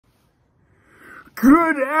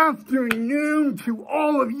Good afternoon to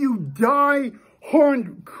all of you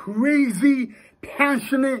die-hard, crazy,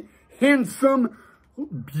 passionate, handsome,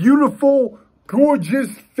 beautiful,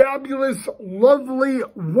 gorgeous, fabulous, lovely,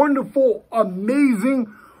 wonderful,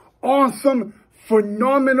 amazing, awesome,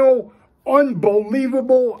 phenomenal,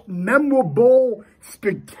 unbelievable, memorable,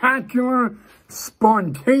 spectacular,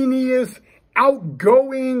 spontaneous,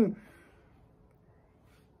 outgoing,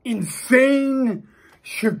 insane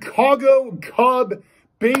Chicago Cub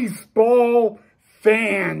baseball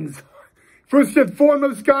fans. First and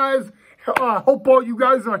foremost, guys, hope all you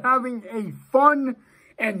guys are having a fun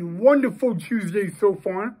and wonderful Tuesday so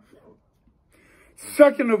far.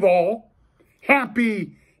 Second of all,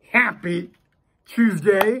 happy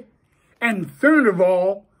Tuesday. And third of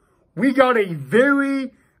all, we got a very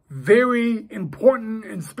important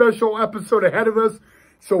and special episode ahead of us.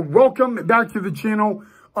 So welcome back to the channel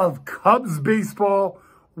of Cubs Baseball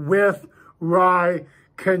with Ry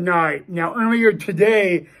Knight. Now, earlier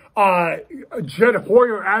today, Jed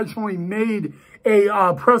Hoyer actually made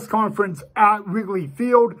a press conference at Wrigley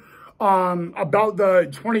Field about the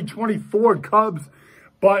 2024 Cubs.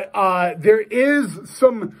 But there is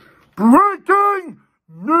some breaking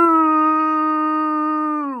news!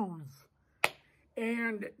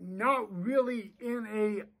 And not really in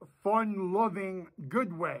a fun-loving,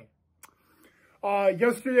 good way.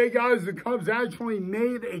 Yesterday, guys, the Cubs actually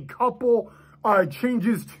made a couple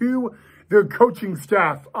changes to their coaching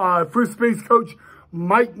staff. First base coach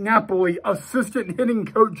Mike Napoli, assistant hitting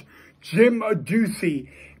coach Jim Adduci,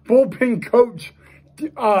 bullpen coach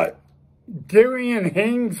Darian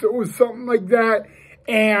Hanks or something like that,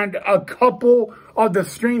 and a couple of the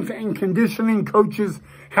strength and conditioning coaches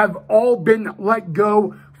have all been let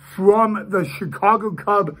go from the Chicago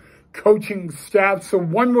Cub coaching staff. So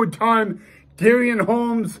one more time, Darian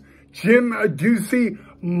Holmes, Jim Adduci,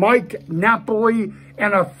 Mike Napoli,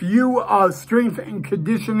 and a few strength and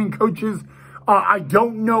conditioning coaches. I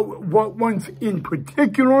don't know what ones in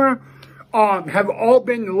particular have all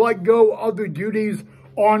been let go of their duties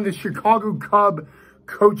on the Chicago Cub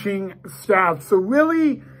coaching staff. So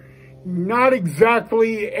really not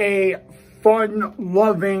exactly a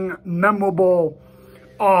fun-loving, memorable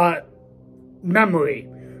memory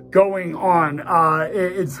going on.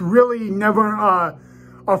 It's really never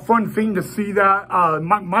a fun thing to see that.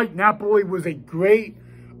 Mike Napoli was a great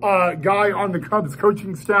guy on the Cubs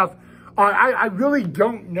coaching staff. I really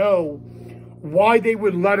don't know why they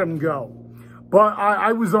would let him go. But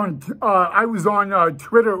I was on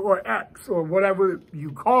Twitter or X or whatever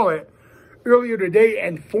you call it earlier today,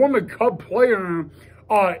 and former Cub player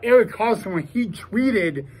Eric Hosmer, he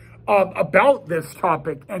tweeted about this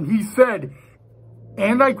topic, and he said,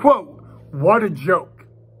 and I quote, "What a joke."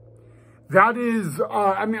 That is,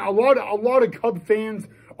 I mean, a lot of Cub fans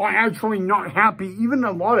are actually not happy. Even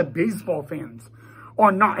a lot of baseball fans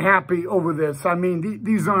are not happy over this. I mean,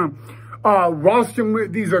 these are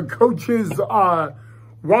these are coaches'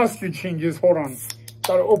 roster changes. Hold on,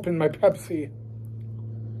 gotta open my Pepsi.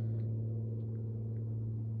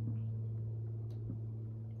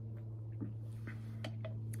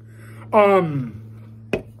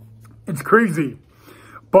 It's crazy.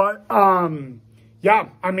 But, yeah,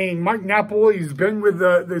 I mean, Mike Napoli's been with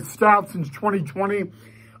the staff since 2020.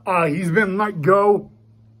 He's been let go.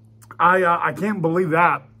 I can't believe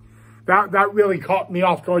that. That really caught me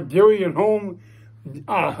off guard. Darian Holmes, the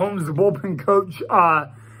bullpen coach,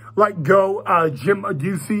 let go. Jim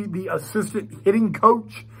Adduci, the assistant hitting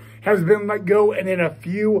coach, has been let go. And then a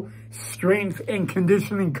few strength and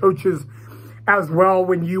conditioning coaches as well.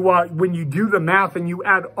 When you do the math and you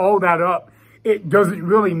add all that up, it doesn't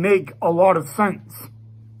really make a lot of sense.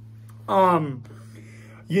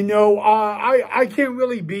 You know, I can't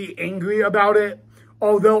really be angry about it,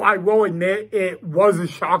 although I will admit it was a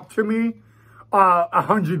shock to me,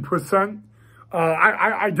 100%.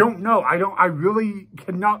 I don't know. I really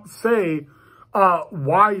cannot say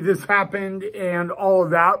why this happened and all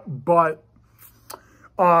of that, but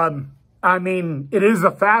I mean, it is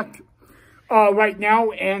a fact right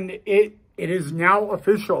now, and it is now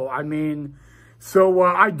official. I mean, so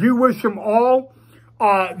I do wish them all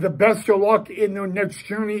the best of luck in their next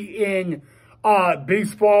journey in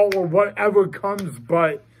baseball or whatever comes.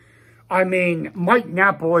 But, I mean, Mike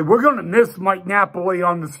Napoli, we're going to miss Mike Napoli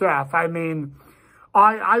on the staff. I mean,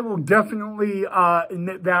 I will definitely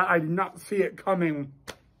admit that I did not see it coming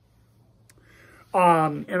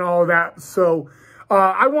and all that. So,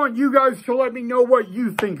 I want you guys to let me know what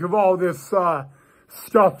you think of all this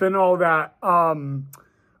stuff and all that.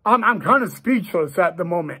 I'm kind of speechless at the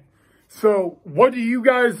moment. So what do you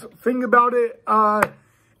guys think about it?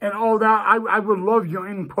 and all that. I would love your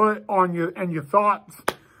input on your thoughts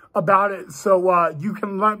about it. So you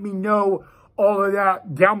can let me know all of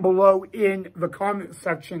that down below in the comment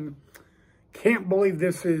section. Can't believe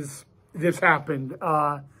this happened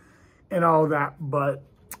and all that. But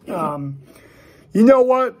you know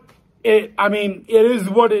what? It is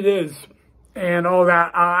what it is and all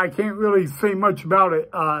that. I can't really say much about it.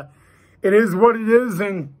 It is what it is,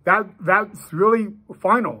 and that's really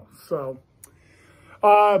final. So,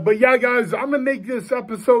 but yeah, guys, I'm going to make this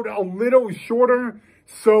episode a little shorter.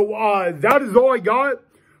 So, that is all I got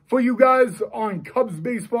for you guys on Cubs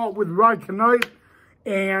baseball with Rod Knight.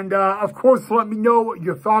 And, of course, let me know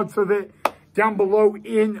your thoughts of it down below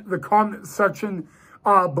in the comment section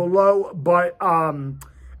below. But,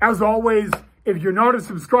 as always, if you're not a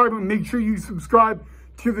subscriber, make sure you subscribe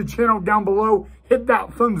to the channel down below. Hit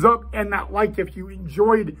that thumbs up and that like if you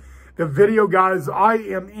enjoyed the video, guys. I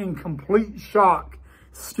am in complete shock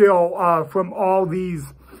still from all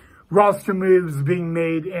these roster moves being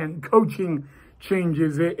made and coaching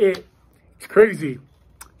changes. It's crazy.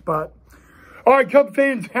 But, all right, Cub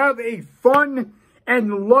fans, have a fun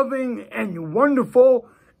and loving and wonderful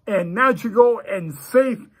and magical and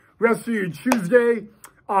safe rest of your Tuesday.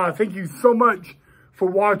 Thank you so much for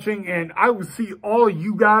watching, and I will see all of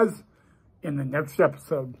you guys in the next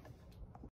episode.